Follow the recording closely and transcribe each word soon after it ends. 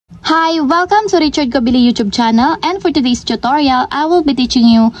Hi, welcome to Richard Gabili YouTube channel, and for today's tutorial, I will be teaching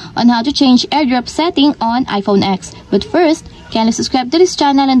you on how to change airdrop setting on iPhone X. But first, kindly subscribe to this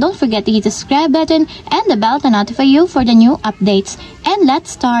channel and don't forget to hit the subscribe button and the bell to notify you for the new updates. And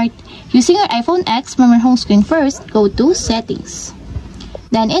let's start. Using your iPhone X, from your home screen first, go to Settings.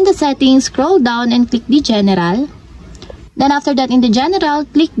 Then in the Settings, scroll down and click the General. Then after that, in the General,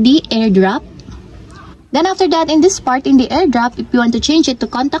 click the Airdrop. Then after that, in this part, in the airdrop, if you want to change it to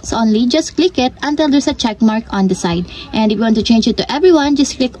contacts only, just click it until there's a check mark on the side. And if you want to change it to everyone,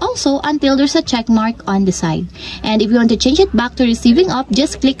 just click also until there's a check mark on the side. And if you want to change it back to receiving off,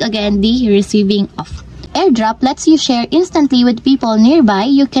 just click again the receiving off. Airdrop lets you share instantly with people nearby.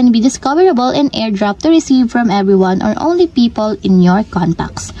 You can be discoverable in airdrop to receive from everyone or only people in your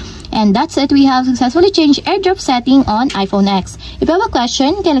contacts. And that's it. We have successfully changed airdrop setting on iPhone X. If you have a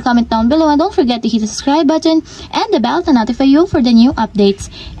question, can you comment down below, and don't forget to hit the subscribe button and the bell to notify you for the new updates.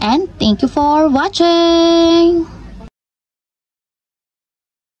 And thank you for watching!